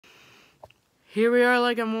Here we are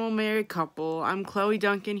like a old married couple. I'm Chloe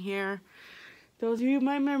Duncan here. Those of you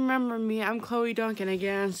might remember me, I'm Chloe Duncan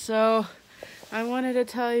again. So I wanted to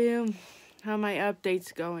tell you how my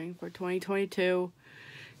update's going for 2022.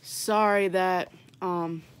 Sorry that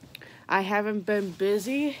I haven't been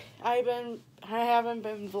busy. I haven't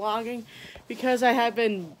been vlogging because I have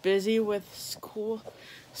been busy with school.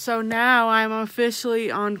 So now I'm officially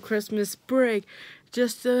on Christmas break,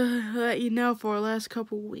 just to let you know, for the last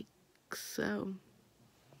couple weeks. So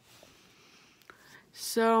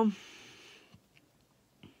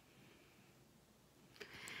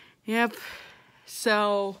yep.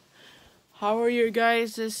 So how are your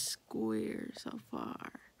guys' school year so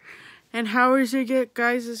far? And how is your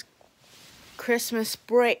guys' Christmas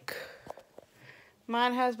break?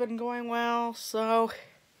 Mine has been going well, so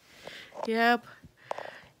yep.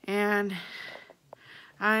 And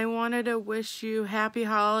I wanted to wish you happy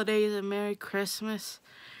holidays and Merry Christmas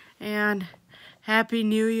and Happy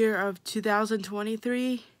New Year of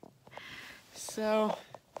 2023. So,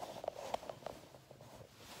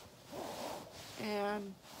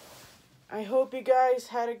 and I hope you guys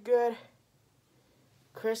had a good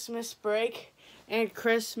Christmas break and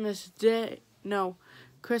Christmas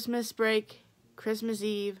break, Christmas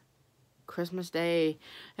Eve, Christmas Day,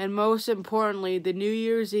 and most importantly, the New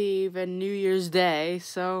Year's Eve and New Year's Day,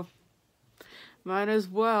 so might as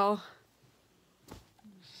well.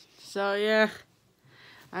 So yeah,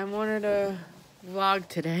 I wanted to vlog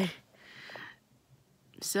today.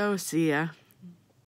 So see ya.